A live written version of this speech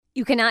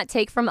You cannot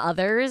take from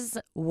others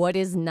what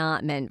is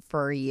not meant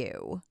for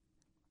you.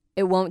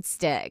 It won't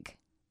stick.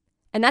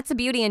 And that's the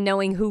beauty in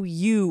knowing who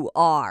you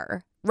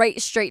are,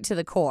 right straight to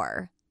the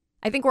core.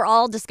 I think we're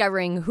all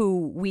discovering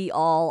who we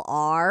all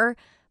are,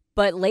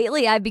 but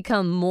lately I've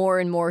become more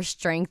and more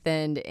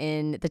strengthened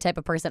in the type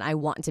of person I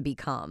want to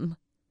become.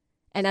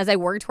 And as I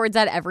work towards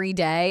that every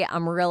day,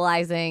 I'm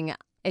realizing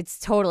it's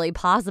totally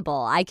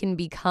possible. I can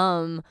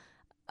become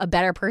a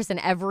better person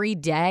every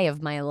day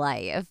of my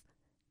life.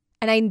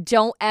 And I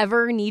don't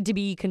ever need to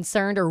be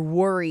concerned or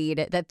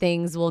worried that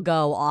things will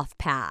go off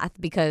path,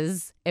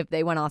 because if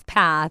they went off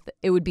path,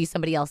 it would be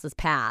somebody else's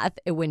path.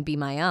 It wouldn't be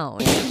my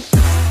own.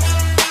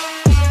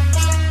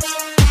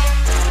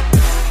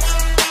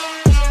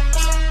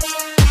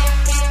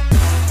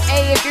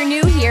 Hey, if you're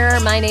new here,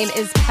 my name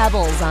is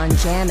Pebbles on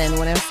Jammin'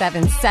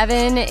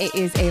 107.7. It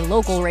is a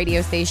local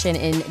radio station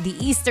in the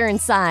eastern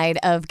side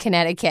of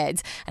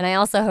Connecticut. And I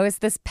also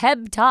host this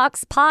Peb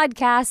Talks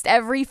podcast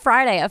every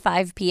Friday at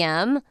 5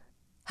 p.m.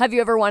 Have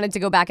you ever wanted to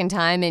go back in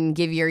time and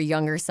give your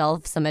younger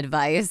self some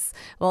advice?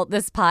 Well,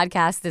 this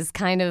podcast is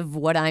kind of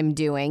what I'm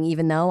doing,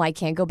 even though I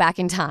can't go back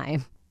in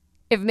time.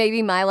 If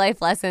maybe my life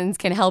lessons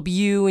can help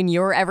you in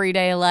your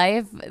everyday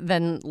life,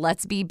 then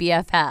let's be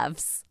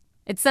BFFs.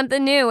 It's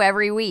something new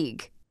every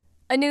week.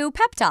 A new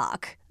pep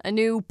talk. A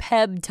new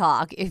Peb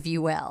talk, if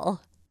you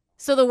will.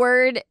 So the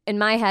word in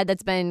my head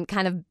that's been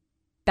kind of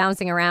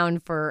bouncing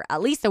around for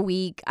at least a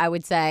week, I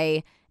would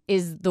say,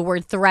 is the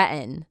word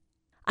threaten.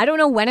 I don't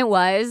know when it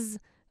was,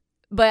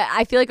 but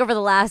I feel like over the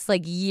last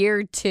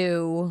year,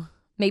 2,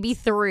 maybe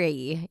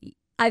 3,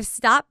 I've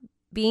stopped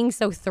being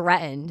so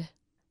threatened.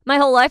 My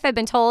whole life I've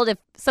been told if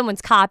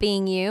someone's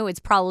copying you,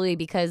 it's probably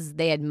because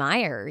they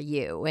admire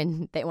you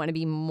and they want to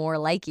be more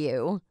like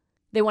you.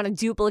 They want to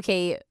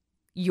duplicate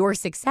your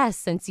success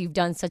since you've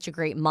done such a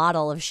great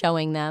model of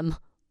showing them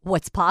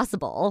what's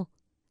possible.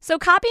 So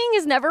copying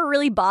has never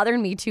really bothered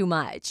me too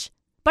much.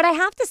 But I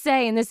have to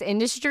say, in this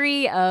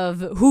industry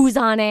of who's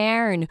on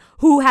air and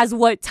who has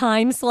what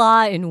time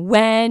slot and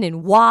when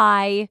and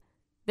why,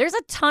 there's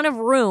a ton of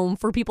room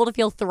for people to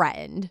feel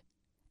threatened.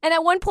 And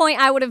at one point,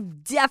 I would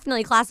have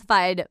definitely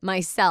classified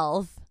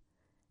myself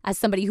as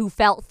somebody who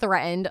felt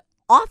threatened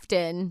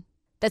often,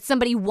 that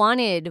somebody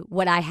wanted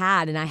what I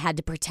had and I had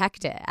to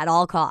protect it at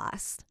all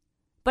costs.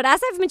 But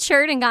as I've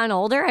matured and gotten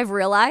older, I've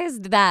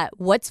realized that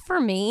what's for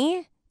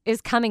me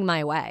is coming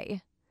my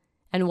way,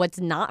 and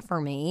what's not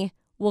for me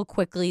will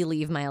quickly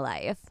leave my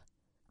life.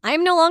 I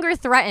am no longer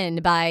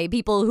threatened by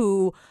people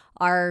who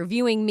are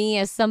viewing me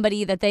as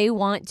somebody that they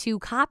want to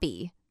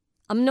copy.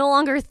 I'm no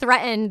longer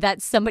threatened that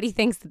somebody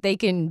thinks that they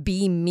can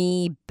be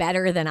me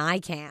better than I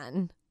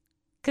can.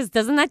 Because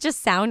doesn't that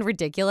just sound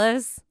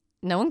ridiculous?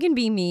 No one can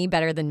be me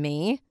better than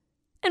me.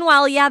 And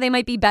while, yeah, they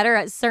might be better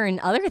at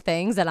certain other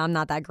things that I'm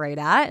not that great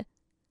at,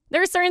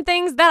 there are certain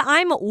things that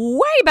I'm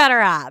way better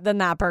at than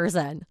that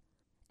person.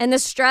 And the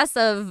stress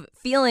of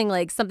feeling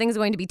like something's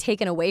going to be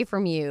taken away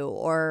from you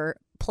or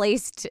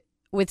placed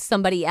with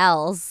somebody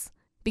else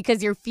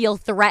because you feel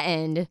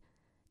threatened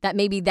that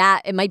maybe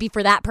that it might be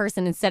for that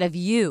person instead of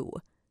you.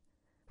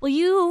 Well,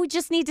 you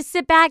just need to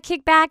sit back,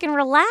 kick back, and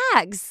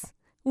relax.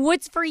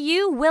 What's for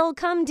you will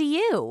come to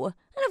you.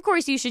 And of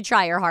course, you should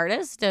try your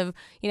hardest to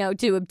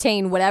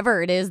obtain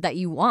whatever it is that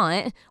you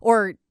want,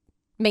 or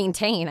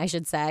maintain, I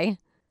should say.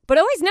 But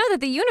always know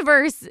that the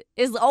universe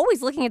is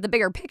always looking at the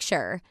bigger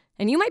picture.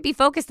 And you might be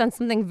focused on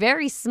something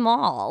very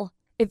small.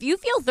 If you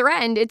feel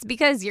threatened, it's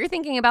because you're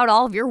thinking about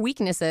all of your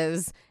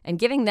weaknesses and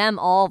giving them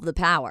all of the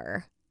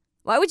power.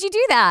 Why would you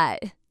do that?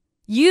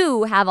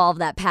 You have all of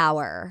that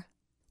power.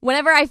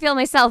 Whenever I feel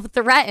myself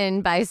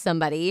threatened by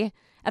somebody,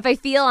 if I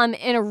feel I'm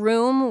in a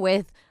room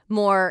with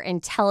more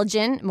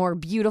intelligent, more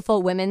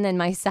beautiful women than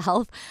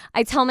myself,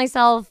 I tell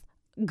myself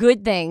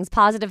good things,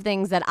 positive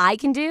things that I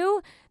can do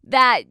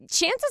that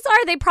chances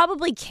are they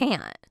probably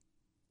can't.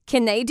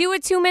 Can they do a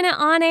 2-minute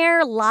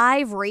on-air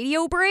live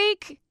radio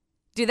break?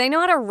 Do they know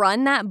how to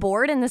run that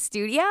board in the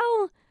studio?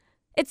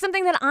 It's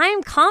something that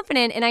I'm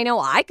confident and I know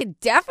I could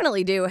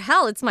definitely do.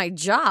 Hell, it's my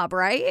job,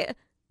 right?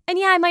 And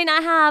yeah, I might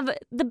not have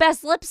the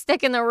best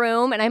lipstick in the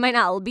room and I might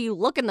not be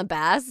looking the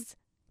best,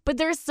 but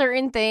there's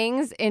certain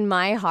things in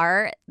my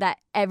heart that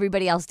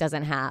everybody else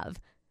doesn't have.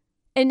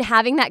 And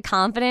having that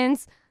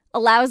confidence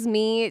allows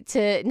me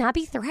to not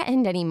be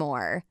threatened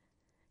anymore,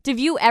 to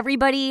view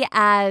everybody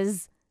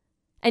as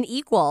an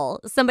equal,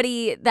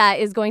 somebody that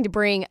is going to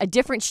bring a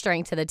different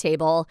strength to the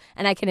table,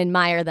 and I can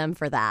admire them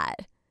for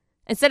that.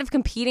 Instead of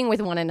competing with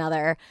one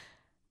another,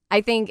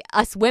 I think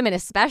us women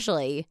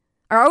especially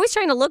are always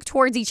trying to look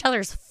towards each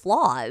other's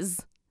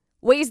flaws,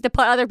 ways to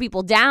put other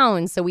people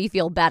down so we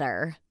feel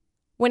better.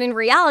 When in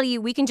reality,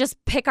 we can just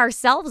pick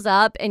ourselves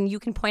up and you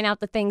can point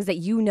out the things that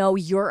you know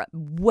you're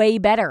way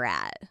better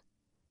at.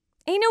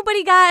 Ain't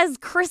nobody got as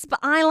crisp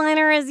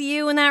eyeliner as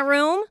you in that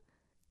room.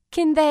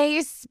 Can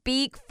they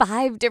speak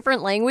 5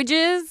 different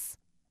languages?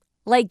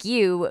 Like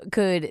you,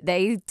 could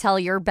they tell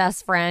your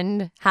best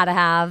friend how to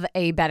have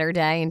a better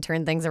day and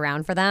turn things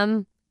around for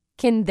them?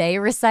 Can they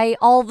recite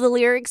all of the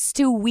lyrics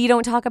to We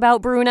Don't Talk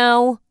About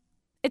Bruno?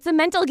 It's a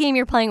mental game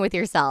you're playing with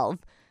yourself.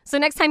 So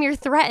next time you're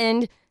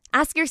threatened,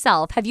 ask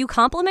yourself, have you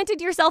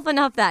complimented yourself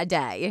enough that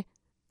day?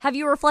 Have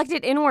you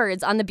reflected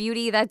inwards on the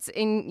beauty that's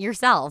in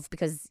yourself?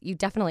 Because you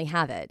definitely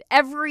have it.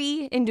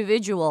 Every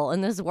individual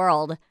in this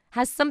world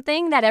has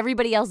something that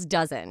everybody else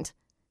doesn't.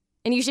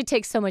 And you should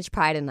take so much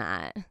pride in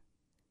that.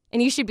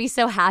 And you should be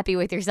so happy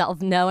with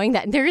yourself knowing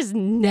that there's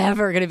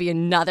never going to be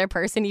another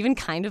person even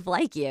kind of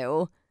like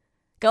you.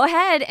 Go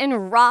ahead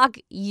and rock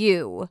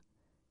you.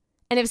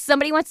 And if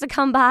somebody wants to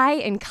come by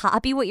and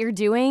copy what you're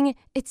doing,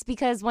 it's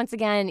because, once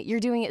again, you're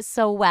doing it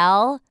so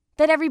well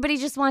that everybody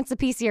just wants a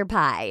piece of your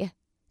pie.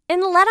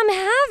 And let them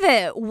have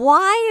it.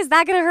 Why is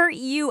that going to hurt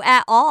you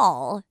at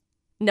all?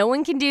 No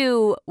one can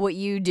do what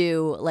you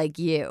do like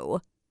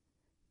you.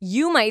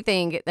 You might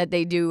think that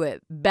they do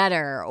it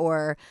better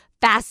or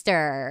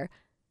faster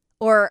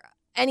or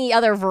any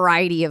other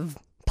variety of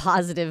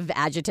positive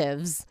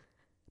adjectives,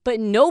 but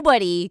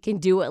nobody can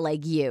do it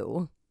like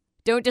you.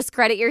 Don't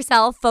discredit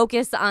yourself.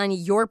 Focus on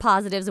your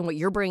positives and what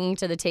you're bringing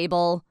to the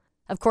table.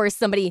 Of course,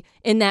 somebody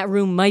in that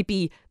room might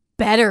be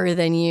better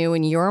than you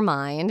in your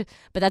mind,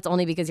 but that's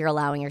only because you're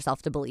allowing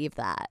yourself to believe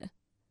that.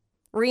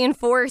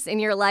 Reinforce in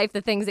your life the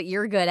things that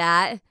you're good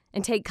at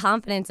and take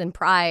confidence and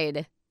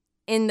pride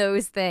in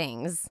those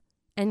things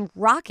and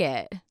rock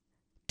it.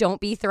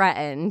 Don't be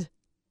threatened.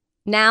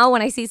 Now,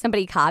 when I see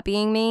somebody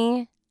copying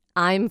me,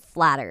 I'm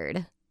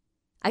flattered.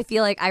 I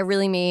feel like I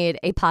really made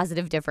a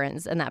positive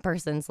difference in that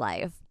person's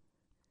life.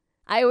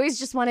 I always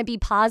just want to be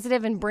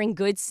positive and bring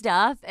good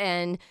stuff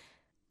and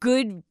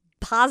good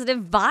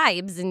positive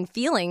vibes and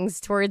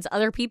feelings towards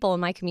other people in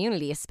my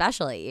community,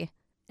 especially.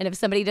 And if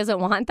somebody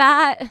doesn't want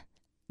that,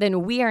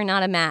 then we are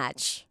not a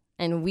match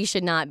and we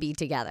should not be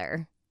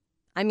together.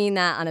 I mean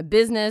that on a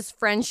business,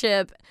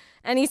 friendship,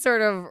 any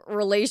sort of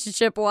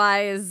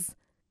relationship-wise.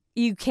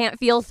 You can't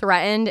feel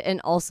threatened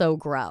and also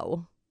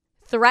grow.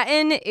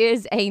 Threaten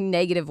is a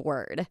negative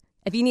word.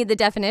 If you need the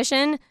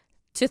definition,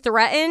 to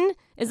threaten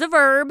is a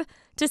verb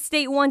to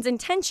state one's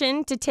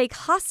intention to take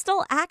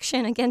hostile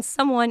action against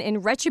someone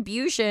in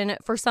retribution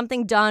for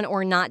something done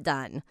or not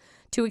done.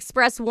 To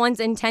express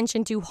one's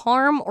intention to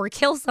harm or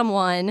kill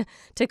someone,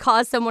 to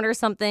cause someone or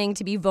something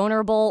to be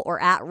vulnerable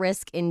or at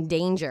risk in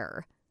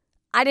danger.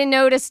 I didn't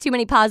notice too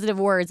many positive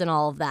words in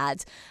all of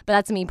that, but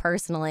that's me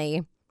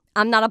personally.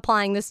 I'm not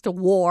applying this to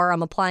war.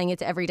 I'm applying it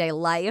to everyday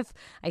life.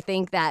 I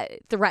think that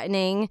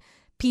threatening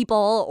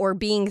people or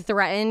being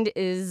threatened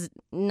is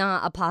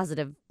not a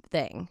positive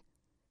thing.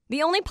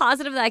 The only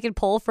positive that I could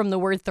pull from the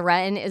word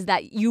threaten is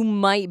that you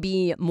might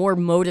be more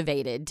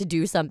motivated to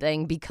do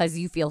something because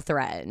you feel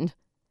threatened.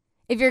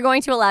 If you're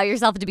going to allow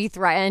yourself to be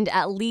threatened,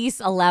 at least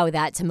allow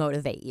that to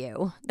motivate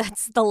you.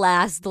 That's the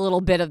last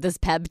little bit of this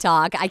pep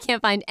talk. I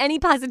can't find any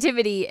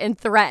positivity in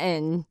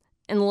threaten.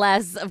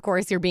 Unless, of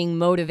course, you're being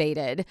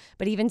motivated.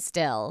 But even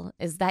still,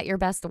 is that your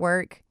best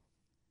work?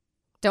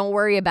 Don't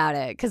worry about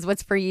it, because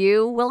what's for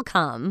you will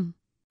come.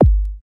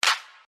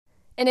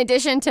 In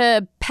addition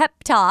to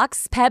pep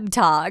talks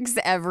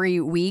every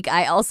week,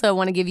 I also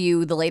want to give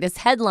you the latest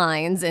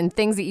headlines and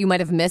things that you might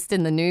have missed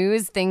in the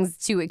news, things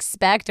to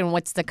expect and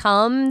what's to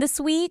come this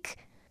week.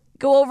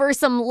 Go over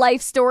some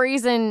life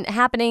stories and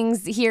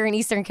happenings here in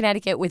Eastern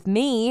Connecticut with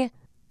me.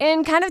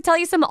 And kind of tell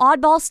you some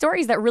oddball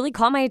stories that really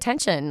caught my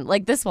attention,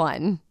 like this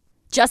one.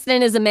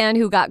 Justin is a man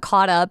who got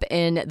caught up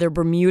in the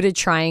Bermuda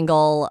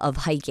Triangle of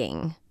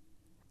hiking.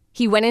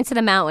 He went into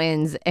the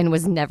mountains and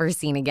was never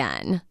seen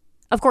again.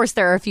 Of course,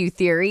 there are a few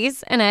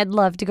theories, and I'd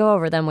love to go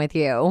over them with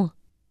you.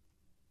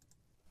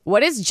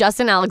 What is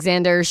Justin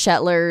Alexander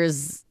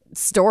Shetler's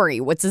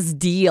story? What's his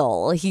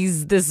deal?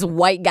 He's this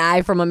white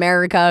guy from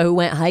America who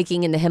went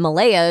hiking in the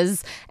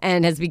Himalayas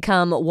and has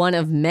become one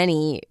of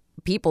many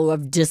people who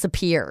have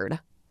disappeared.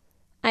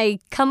 I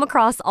come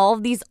across all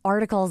of these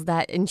articles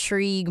that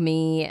intrigue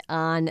me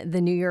on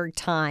the New York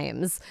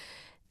Times.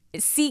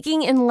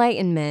 Seeking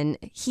enlightenment,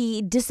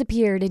 he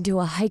disappeared into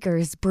a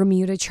hiker's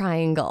Bermuda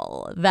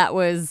Triangle. That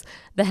was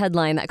the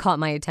headline that caught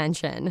my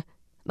attention.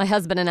 My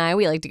husband and I,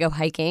 we like to go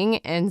hiking.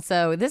 And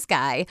so this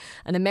guy,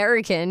 an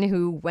American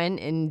who went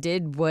and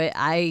did what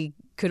I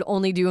could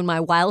only do in my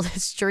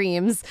wildest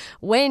dreams,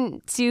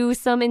 went to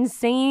some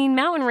insane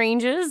mountain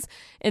ranges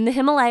in the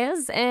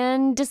Himalayas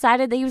and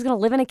decided that he was going to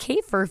live in a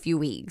cave for a few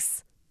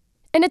weeks.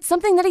 And it's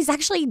something that he's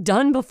actually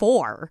done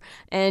before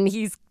and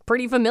he's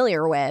pretty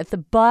familiar with.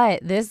 But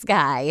this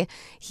guy,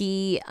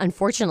 he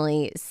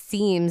unfortunately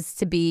seems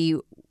to be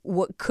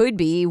what could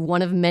be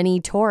one of many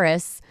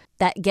tourists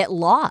that get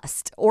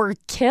lost or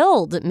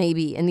killed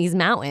maybe in these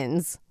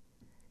mountains.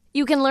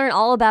 You can learn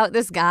all about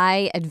this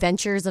guy,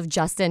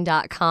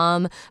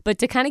 adventuresofjustin.com, but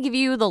to kind of give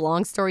you the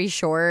long story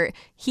short,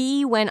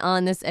 he went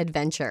on this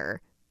adventure.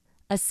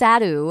 A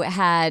sadhu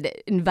had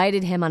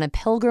invited him on a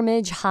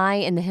pilgrimage high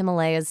in the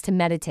Himalayas to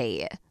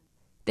meditate.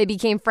 They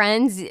became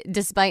friends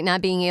despite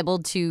not being able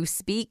to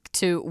speak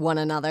to one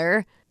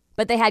another,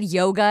 but they had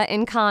yoga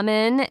in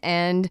common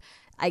and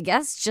I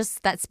guess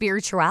just that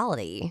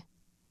spirituality.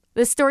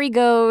 The story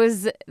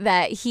goes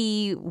that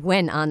he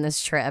went on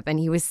this trip and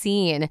he was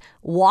seen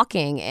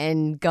walking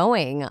and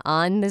going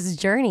on this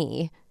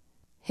journey.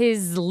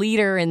 his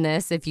leader in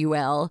this, if you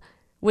will,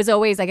 was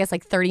always, I guess,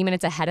 like 30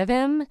 minutes ahead of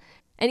him.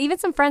 And even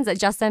some friends that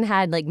Justin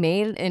had like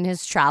made in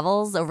his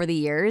travels over the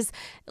years,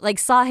 like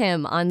saw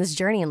him on this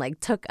journey and like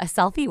took a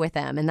selfie with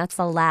him. And that's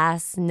the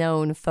last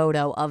known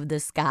photo of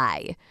this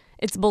guy.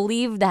 It's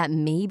believed that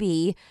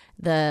maybe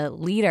the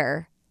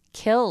leader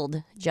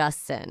killed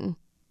Justin.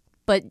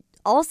 But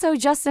also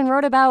Justin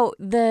wrote about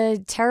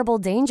the terrible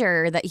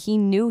danger that he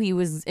knew he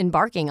was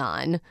embarking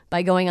on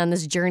by going on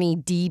this journey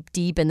deep,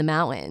 deep in the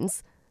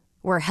mountains,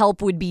 where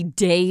help would be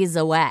days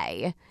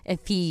away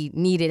if he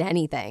needed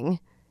anything.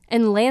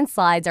 And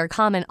landslides are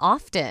common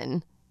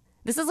often.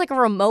 This is like a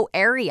remote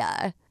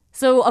area.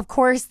 So, of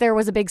course, there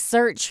was a big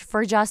search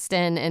for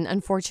Justin, and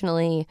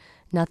unfortunately,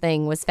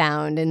 nothing was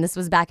found. And this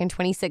was back in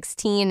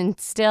 2016, and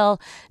still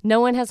no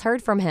one has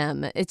heard from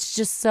him. It's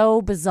just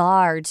so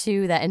bizarre,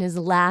 too, that in his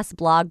last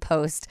blog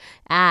post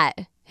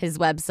at his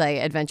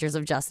website,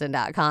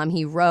 adventuresofjustin.com,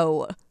 he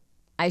wrote,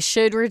 "I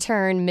should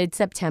return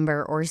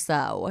mid-September or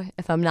so.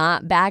 If I'm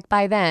not back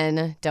by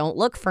then, don't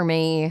look for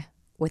me,"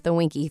 with a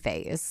winky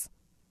face.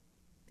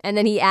 And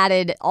then he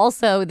added,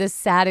 also, this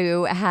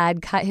sadhu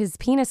had cut his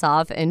penis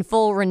off in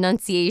full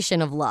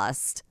renunciation of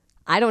lust.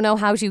 I don't know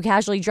how to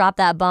casually drop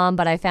that bomb,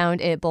 but I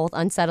found it both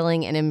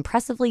unsettling and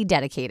impressively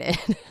dedicated.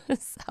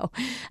 So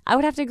I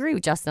would have to agree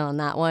with Justin on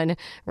that one.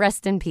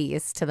 Rest in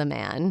peace to the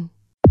man.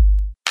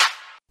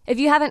 If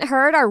you haven't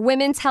heard, our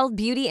Women's Health,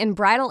 Beauty, and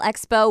Bridal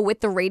Expo with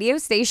the radio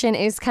station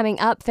is coming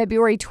up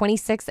February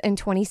 26th and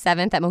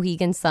 27th at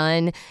Mohegan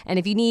Sun. And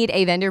if you need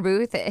a vendor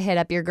booth, hit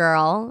up your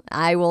girl.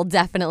 I will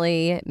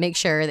definitely make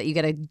sure that you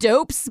get a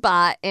dope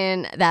spot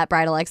in that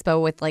Bridal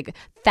Expo with like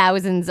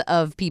thousands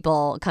of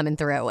people coming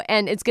through.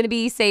 And it's going to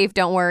be safe.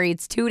 Don't worry.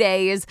 It's 2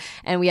 days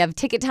and we have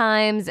ticket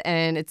times,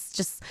 and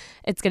it's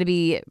going to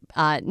be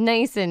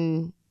nice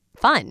and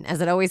fun, as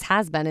it always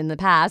has been in the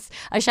past.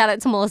 A shout out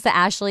to Melissa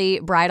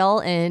Ashley Bridal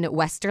in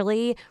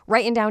Westerly,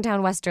 right in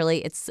downtown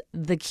Westerly. It's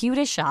the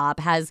cutest shop,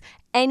 has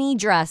any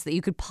dress that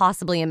you could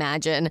possibly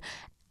imagine,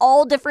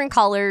 all different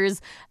colors,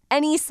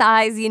 any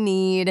size you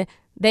need.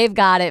 They've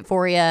got it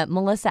for you.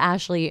 Melissa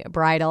Ashley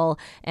Bridal,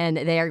 and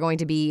they are going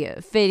to be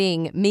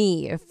fitting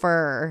me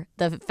for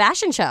the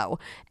fashion show.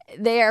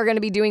 They are going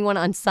to be doing one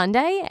on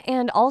Sunday,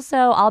 and also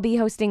I'll be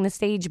hosting the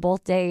stage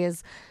both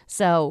days.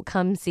 So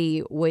come see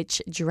which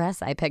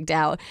dress I picked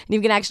out. And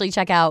you can actually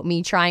check out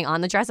me trying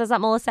on the dresses at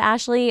Melissa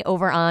Ashley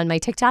over on my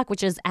TikTok,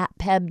 which is at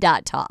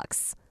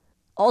peb.talks.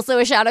 Also,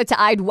 a shout out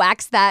to I'd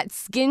Wax That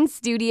Skin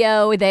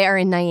Studio. They are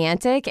in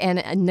Niantic,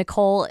 and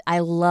Nicole, I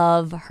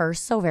love her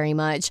so very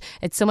much.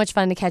 It's so much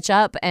fun to catch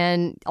up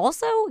and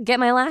also get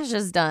my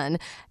lashes done.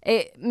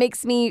 It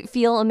makes me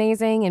feel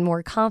amazing and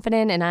more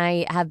confident, and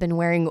I have been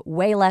wearing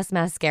way less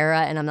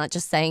mascara, and I'm not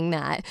just saying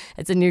that.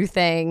 It's a new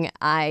thing.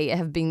 I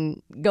have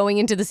been going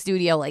into the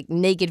studio like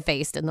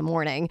naked-faced in the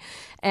morning,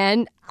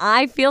 and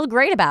I feel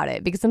great about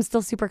it because I'm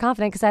still super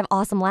confident because I have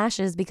awesome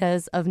lashes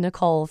because of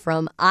Nicole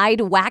from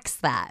I'd Wax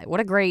That. What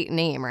a great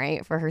name,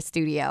 right, for her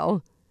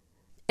studio.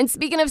 And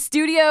speaking of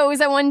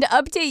studios, I wanted to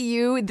update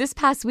you. This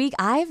past week,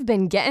 I've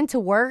been getting to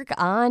work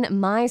on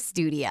my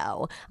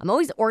studio. I'm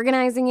always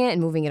organizing it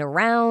and moving it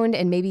around.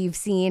 And maybe you've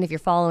seen, if you're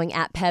following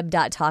at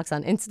peb.talks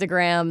on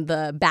Instagram,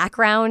 the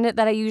background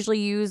that I usually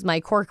use, my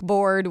cork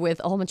board with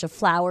a whole bunch of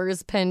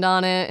flowers pinned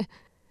on it.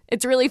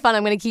 It's really fun.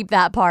 I'm going to keep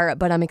that part,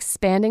 but I'm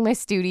expanding my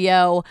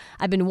studio.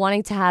 I've been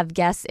wanting to have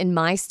guests in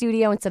my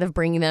studio instead of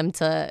bringing them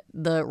to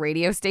the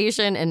radio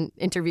station and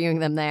interviewing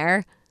them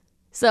there.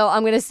 So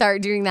I'm going to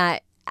start doing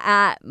that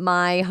at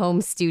my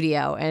home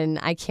studio, and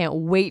I can't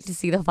wait to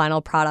see the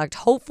final product.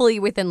 Hopefully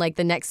within like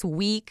the next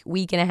week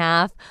and a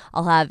half,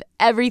 I'll have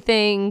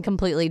everything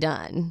completely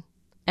done,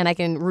 and I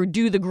can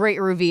do the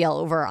great reveal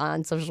over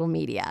on social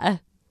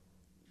media.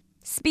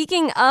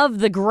 Speaking of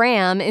the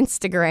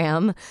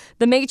Instagram,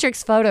 the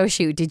Matrix photo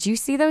shoot, did you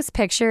see those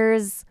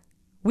pictures?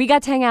 We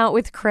got to hang out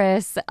with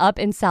Chris up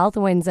in South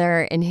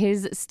Windsor in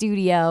his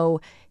studio.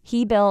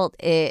 He built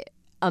it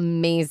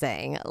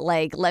amazing.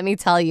 Like, let me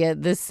tell you,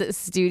 this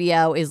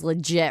studio is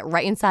legit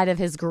right inside of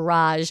his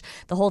garage.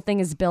 The whole thing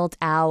is built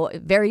out,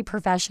 very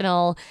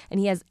professional, and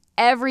he has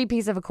every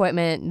piece of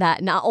equipment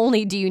that not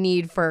only do you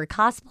need for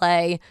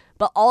cosplay,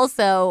 but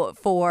also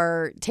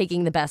for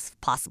taking the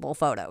best possible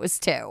photos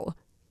too.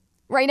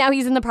 Right now,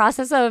 he's in the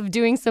process of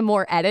doing some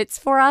more edits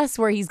for us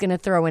where he's going to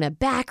throw in a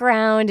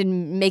background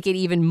and make it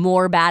even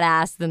more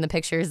badass than the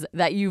pictures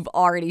that you've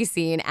already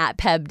seen at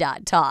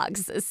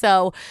peb.talks.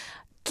 So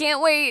can't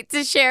wait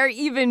to share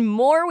even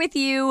more with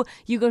you.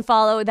 You can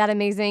follow that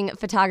amazing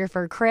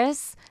photographer,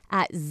 Chris,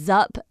 at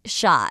Zupp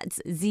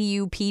Shots,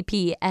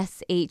 ZUPPSHOTS.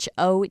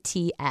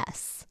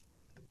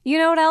 You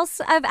know what else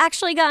I've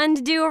actually gotten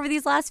to do over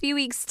these last few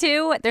weeks,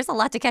 too? There's a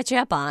lot to catch you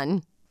up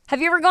on. Have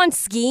you ever gone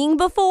skiing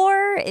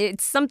before?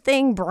 It's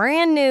something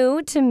brand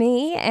new to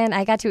me, and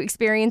I got to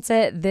experience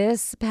it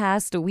this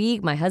past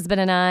week. My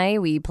husband and I,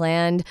 we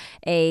planned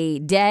a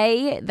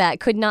day that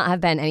could not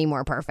have been any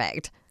more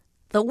perfect.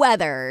 The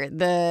weather,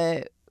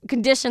 the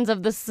conditions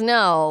of the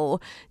snow,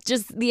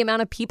 just the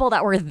amount of people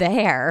that were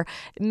there.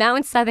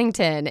 Mount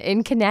Southington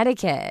in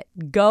Connecticut.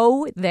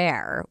 Go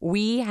there.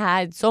 We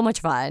had so much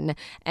fun.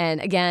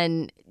 And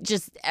again,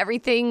 just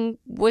everything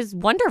was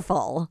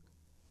wonderful.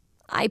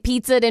 I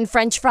pizzaed and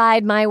French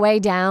fried my way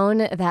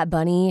down that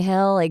bunny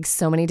hill like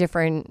so many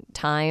different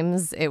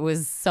times. It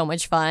was so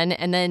much fun.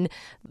 And then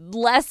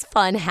less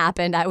fun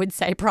happened, I would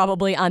say,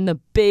 probably on the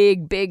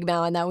big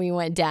mountain that we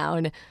went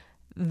down.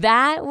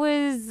 That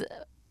was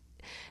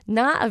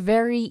not a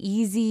very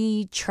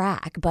easy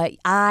track, but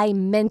I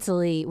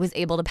mentally was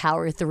able to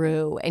power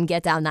through and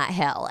get down that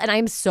hill. And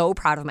I'm so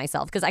proud of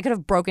myself because I could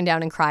have broken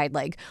down and cried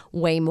like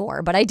way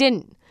more, but I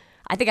didn't.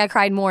 I think I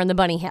cried more in the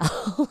bunny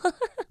hill.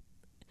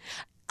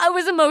 I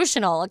was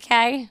emotional,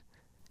 okay?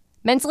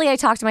 Mentally, I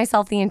talked to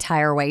myself the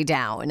entire way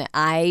down.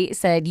 I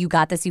said, you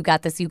got this, you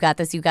got this, you got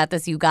this, you got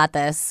this, you got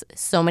this,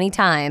 so many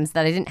times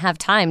that I didn't have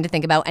time to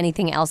think about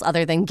anything else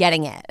other than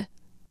getting it.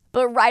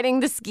 But riding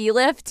the ski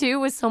lift, too,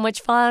 was so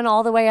much fun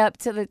all the way up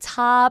to the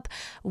top.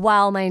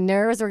 While my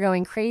nerves were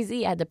going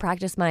crazy, I had to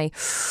practice my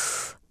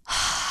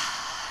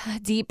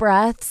deep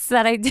breaths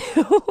that I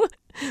do.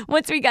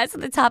 Once we got to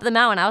the top of the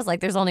mountain, I was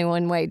like, there's only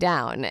one way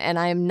down, and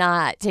I'm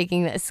not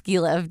taking the ski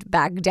lift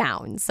back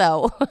down.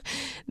 So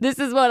this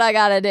is what I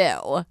got to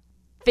do.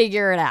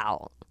 Figure it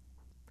out.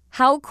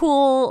 How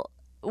cool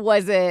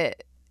was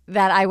it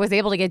that I was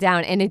able to get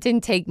down, and it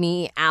didn't take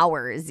me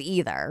hours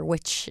either,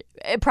 which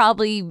it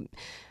probably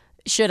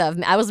should have.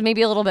 I was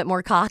maybe a little bit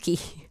more cocky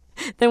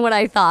than what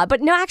I thought.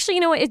 But no, actually,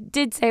 you know what? It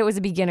did say it was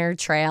a beginner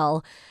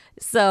trail.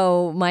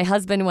 So my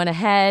husband went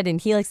ahead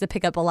and he likes to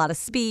pick up a lot of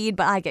speed,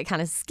 but I get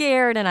kind of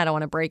scared and I don't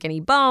want to break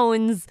any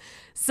bones.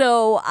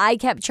 So I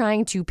kept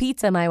trying to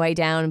pizza my way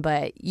down,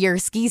 but your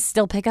skis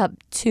still pick up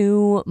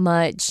too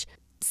much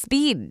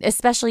speed,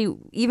 especially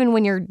even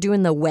when you're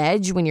doing the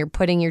wedge, when you're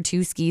putting your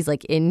two skis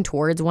like in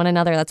towards one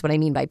another. That's what I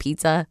mean by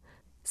pizza.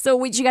 So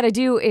what you got to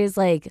do is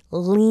like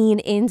lean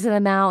into the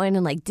mountain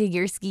and like dig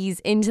your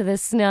skis into the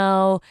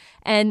snow.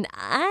 And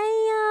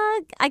I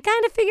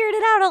kind of figured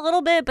it out a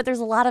little bit, but there's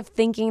a lot of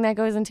thinking that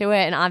goes into it.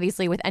 And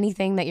obviously with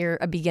anything that you're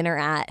a beginner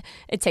at,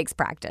 it takes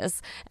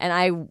practice. And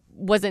I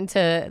wasn't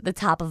to the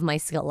top of my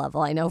skill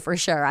level, I know for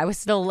sure. I was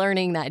still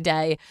learning that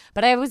day,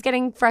 but I was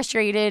getting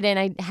frustrated and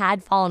I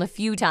had fallen a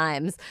few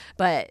times,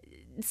 but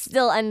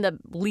still ended up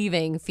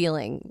leaving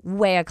feeling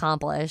way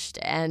accomplished.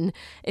 And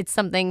it's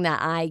something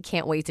that I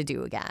can't wait to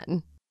do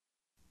again.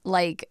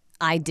 Like,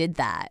 I did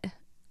that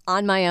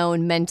on my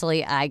own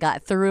mentally. I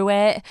got through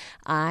it.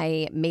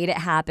 I made it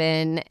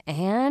happen.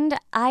 And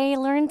I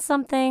learned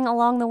something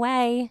along the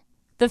way.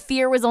 The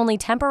fear was only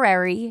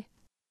temporary.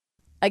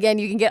 Again,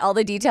 you can get all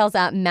the details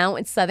at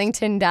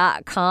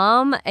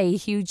mountsouthington.com. A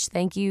huge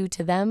thank you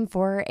to them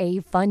for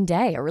a fun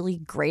day, a really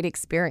great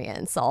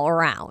experience all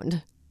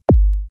around.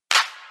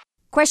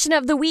 Question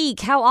of the week,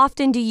 how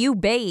often do you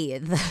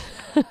bathe?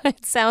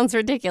 It sounds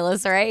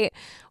ridiculous, right?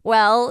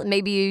 Well,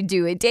 maybe you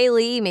do it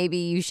daily. Maybe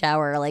you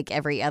shower like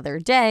every other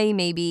day.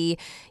 Maybe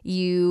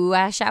you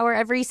shower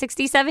every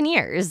 67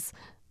 years.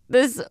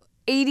 This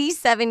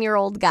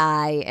 87-year-old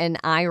guy in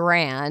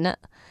Iran,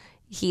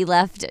 he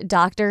left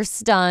doctors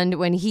stunned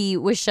when he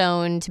was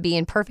shown to be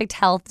in perfect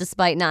health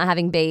despite not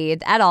having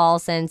bathed at all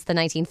since the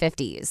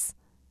 1950s.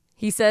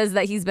 He says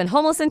that he's been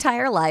homeless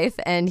entire life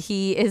and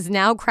he is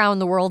now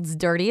crowned the world's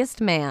dirtiest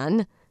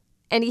man.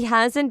 And he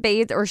hasn't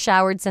bathed or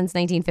showered since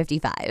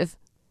 1955.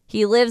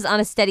 He lives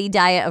on a steady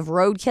diet of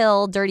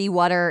roadkill, dirty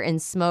water,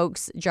 and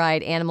smokes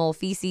dried animal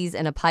feces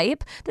in a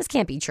pipe. This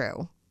can't be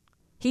true.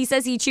 He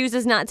says he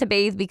chooses not to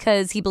bathe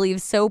because he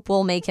believes soap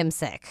will make him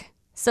sick.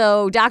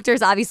 So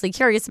doctors obviously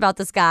curious about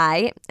this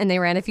guy, and they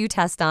ran a few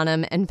tests on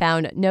him and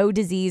found no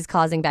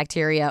disease-causing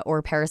bacteria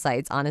or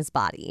parasites on his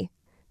body.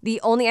 The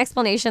only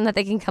explanation that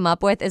they can come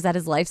up with is that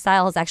his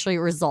lifestyle has actually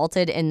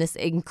resulted in this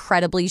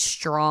incredibly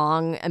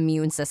strong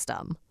immune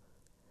system.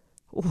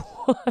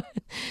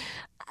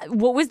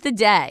 What was the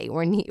day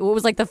when what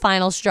was like the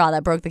final straw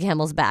that broke the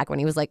camel's back when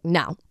he was like,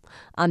 no,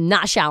 I'm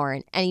not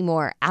showering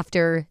anymore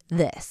after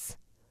this?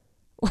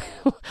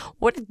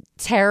 What a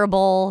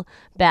terrible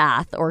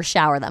bath or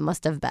shower that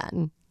must have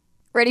been.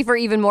 Ready for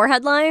even more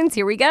headlines?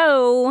 Here we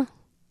go.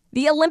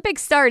 The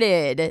Olympics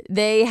started.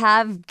 They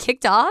have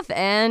kicked off,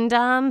 and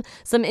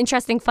some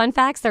interesting fun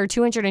facts. There are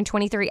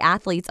 223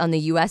 athletes on the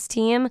U.S.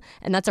 team,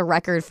 and that's a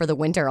record for the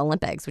Winter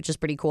Olympics, which is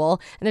pretty cool.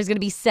 And there's going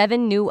to be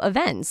 7 new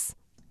events.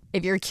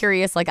 If you're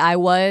curious, like I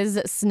was,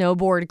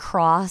 snowboard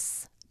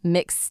cross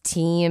mixed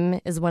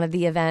team is one of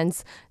the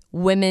events.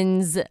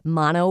 Women's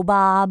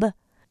monobob,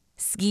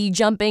 ski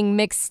jumping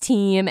mixed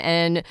team,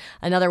 and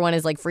another one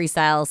is like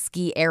freestyle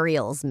ski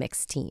aerials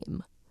mixed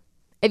team.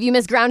 If you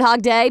missed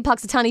Groundhog Day,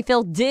 Punxsutawney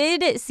Phil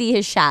did see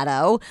his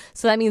shadow,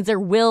 so that means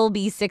there will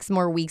be 6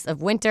 more weeks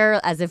of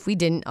winter, as if we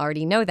didn't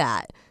already know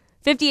that.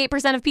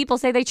 58% of people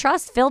say they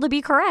trust Phil to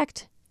be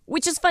correct,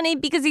 which is funny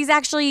because he's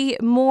actually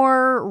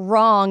more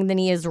wrong than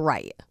he is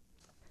right.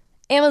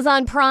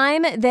 Amazon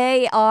Prime,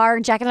 they are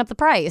jacking up the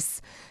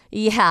price.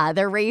 Yeah,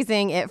 they're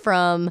raising it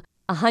from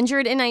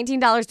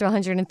 $119 to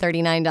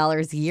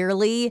 $139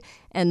 yearly,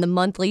 and the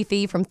monthly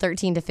fee from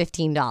 $13 to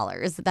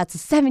 $15. That's a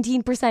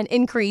 17%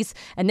 increase,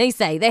 and they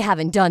say they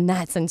haven't done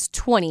that since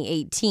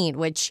 2018,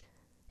 which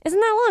isn't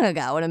that long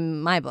ago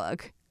in my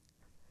book.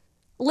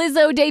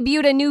 Lizzo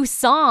debuted a new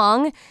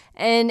song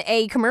and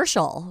a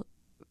commercial.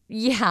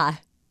 Yeah,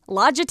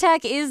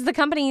 Logitech is the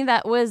company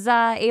that was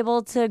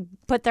able to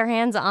put their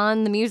hands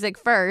on the music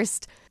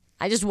first.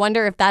 I just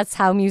wonder if that's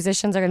how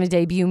musicians are going to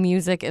debut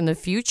music in the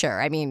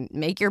future. I mean,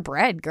 make your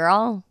bread,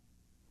 girl.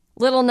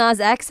 Lil Nas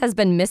X has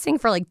been missing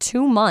for like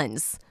 2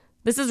 months.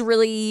 This is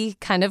really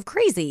kind of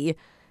crazy.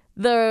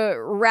 The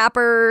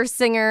rapper,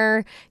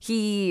 singer,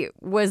 he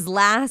was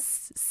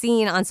last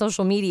seen on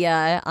social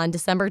media on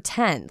December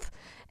 10th.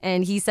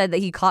 And he said that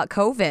he caught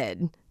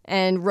COVID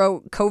and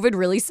wrote, "COVID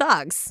really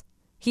sucks."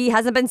 He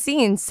hasn't been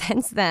seen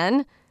since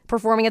then,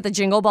 performing at the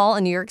Jingle Ball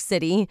in New York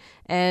City,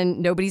 and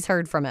nobody's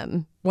heard from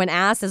him. When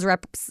asked, his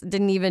reps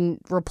didn't even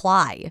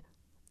reply.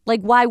 Like,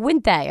 why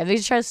wouldn't they? Are they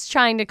just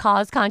trying to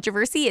cause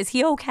controversy? Is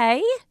he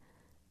okay?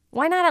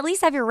 Why not at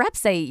least have your reps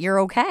say you're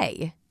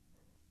okay?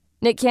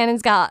 Nick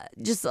Cannon's got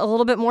just a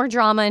little bit more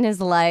drama in his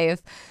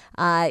life.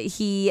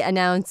 He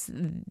announced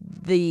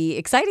the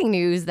exciting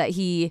news that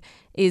he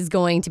is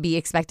going to be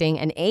expecting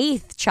an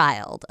 8th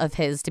child of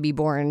his to be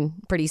born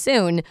pretty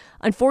soon.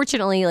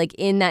 Unfortunately, like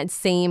in that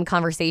same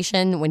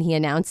conversation when he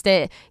announced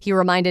it, he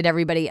reminded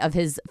everybody of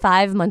his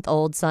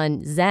 5-month-old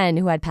son, Zen,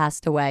 who had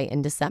passed away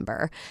in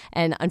December.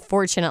 And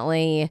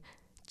unfortunately,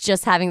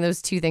 just having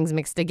those two things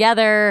mixed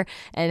together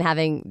and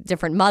having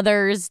different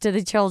mothers to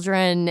the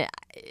children,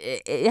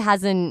 it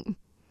hasn't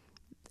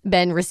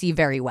been received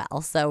very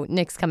well. So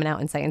Nick's coming out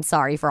and saying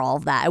sorry for all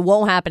of that. It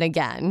won't happen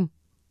again.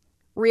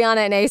 Rihanna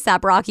and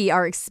A$AP Rocky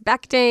are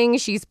expecting.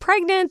 She's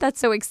pregnant. That's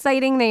so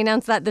exciting. They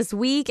announced that this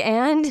week.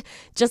 And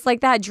just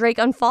like that, Drake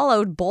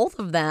unfollowed both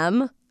of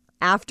them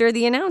after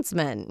the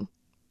announcement.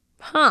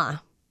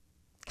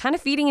 Kind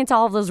of feeding into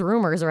all of those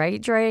rumors,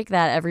 right, Drake?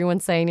 That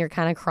everyone's saying you're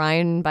kind of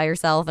crying by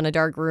yourself in a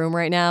dark room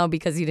right now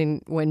because you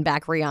didn't win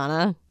back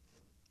Rihanna.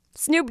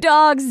 Snoop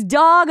Dogg's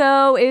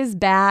doggo is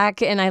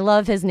back, and I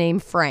love his name,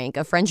 Frank,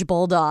 a French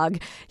bulldog.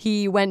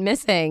 He went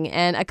missing,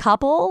 and a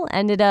couple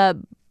ended up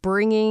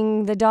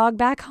bringing the dog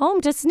back home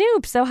to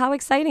Snoop. So how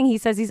exciting. He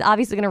says he's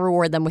obviously going to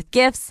reward them with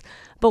gifts,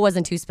 but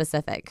wasn't too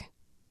specific.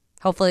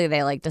 Hopefully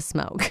they like to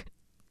smoke.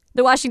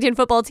 The Washington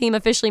football team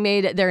officially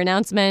made their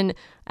announcement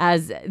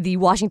as the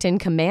Washington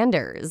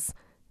Commanders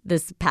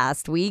this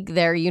past week.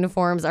 Their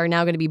uniforms are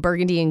now going to be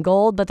burgundy and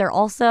gold, but there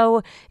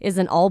also is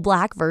an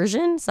all-black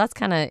version, so that's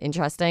kind of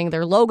interesting.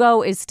 Their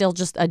logo is still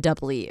just a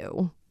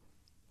W.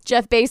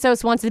 Jeff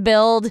Bezos wants to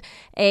build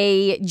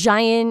a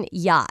giant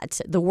yacht,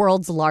 the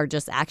world's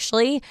largest,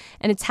 actually,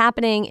 and it's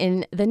happening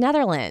in the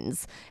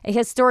Netherlands. A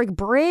historic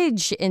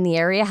bridge in the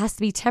area has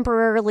to be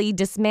temporarily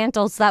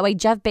dismantled so that way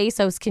Jeff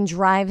Bezos can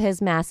drive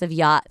his massive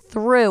yacht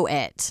through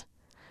it.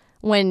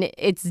 When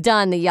it's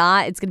done, the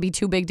yacht, it's going to be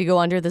too big to go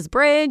under this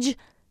bridge.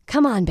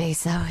 Come on,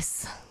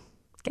 Bezos.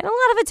 Getting a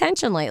lot of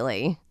attention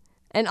lately.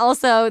 And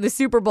also the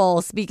Super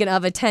Bowl, speaking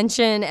of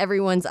attention,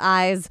 everyone's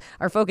eyes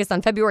are focused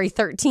on February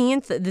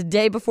 13th, the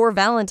day before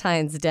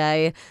Valentine's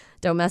Day.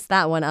 Don't mess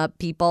that one up,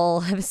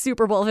 people.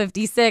 Super Bowl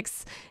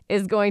 56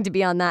 is going to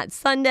be on that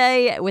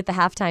Sunday with the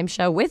halftime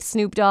show with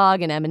Snoop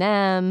Dogg and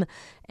Eminem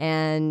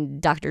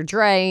and Dr.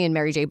 Dre and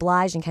Mary J.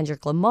 Blige and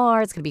Kendrick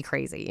Lamar. It's going to be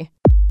crazy.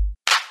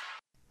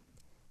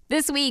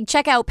 This week,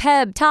 check out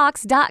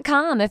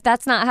pebtalks.com. If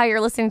that's not how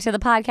you're listening to the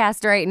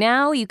podcast right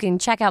now, you can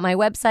check out my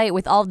website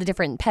with all the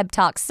different Peb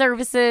Talk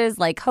services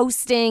like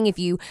hosting if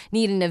you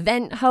need an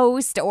event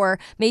host, or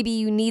maybe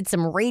you need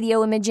some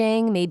radio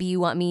imaging. Maybe you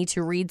want me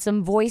to read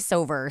some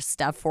voiceover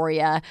stuff for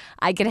you.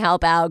 I can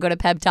help out. Go to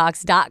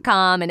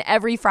pebtalks.com, and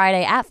every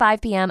Friday at 5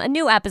 p.m., a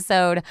new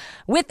episode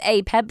with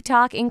a Peb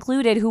Talk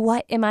included.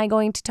 What am I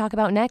going to talk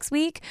about next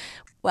week?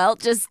 Well,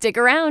 just stick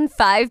around.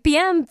 5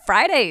 p.m.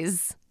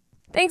 Fridays.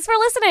 Thanks for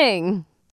listening.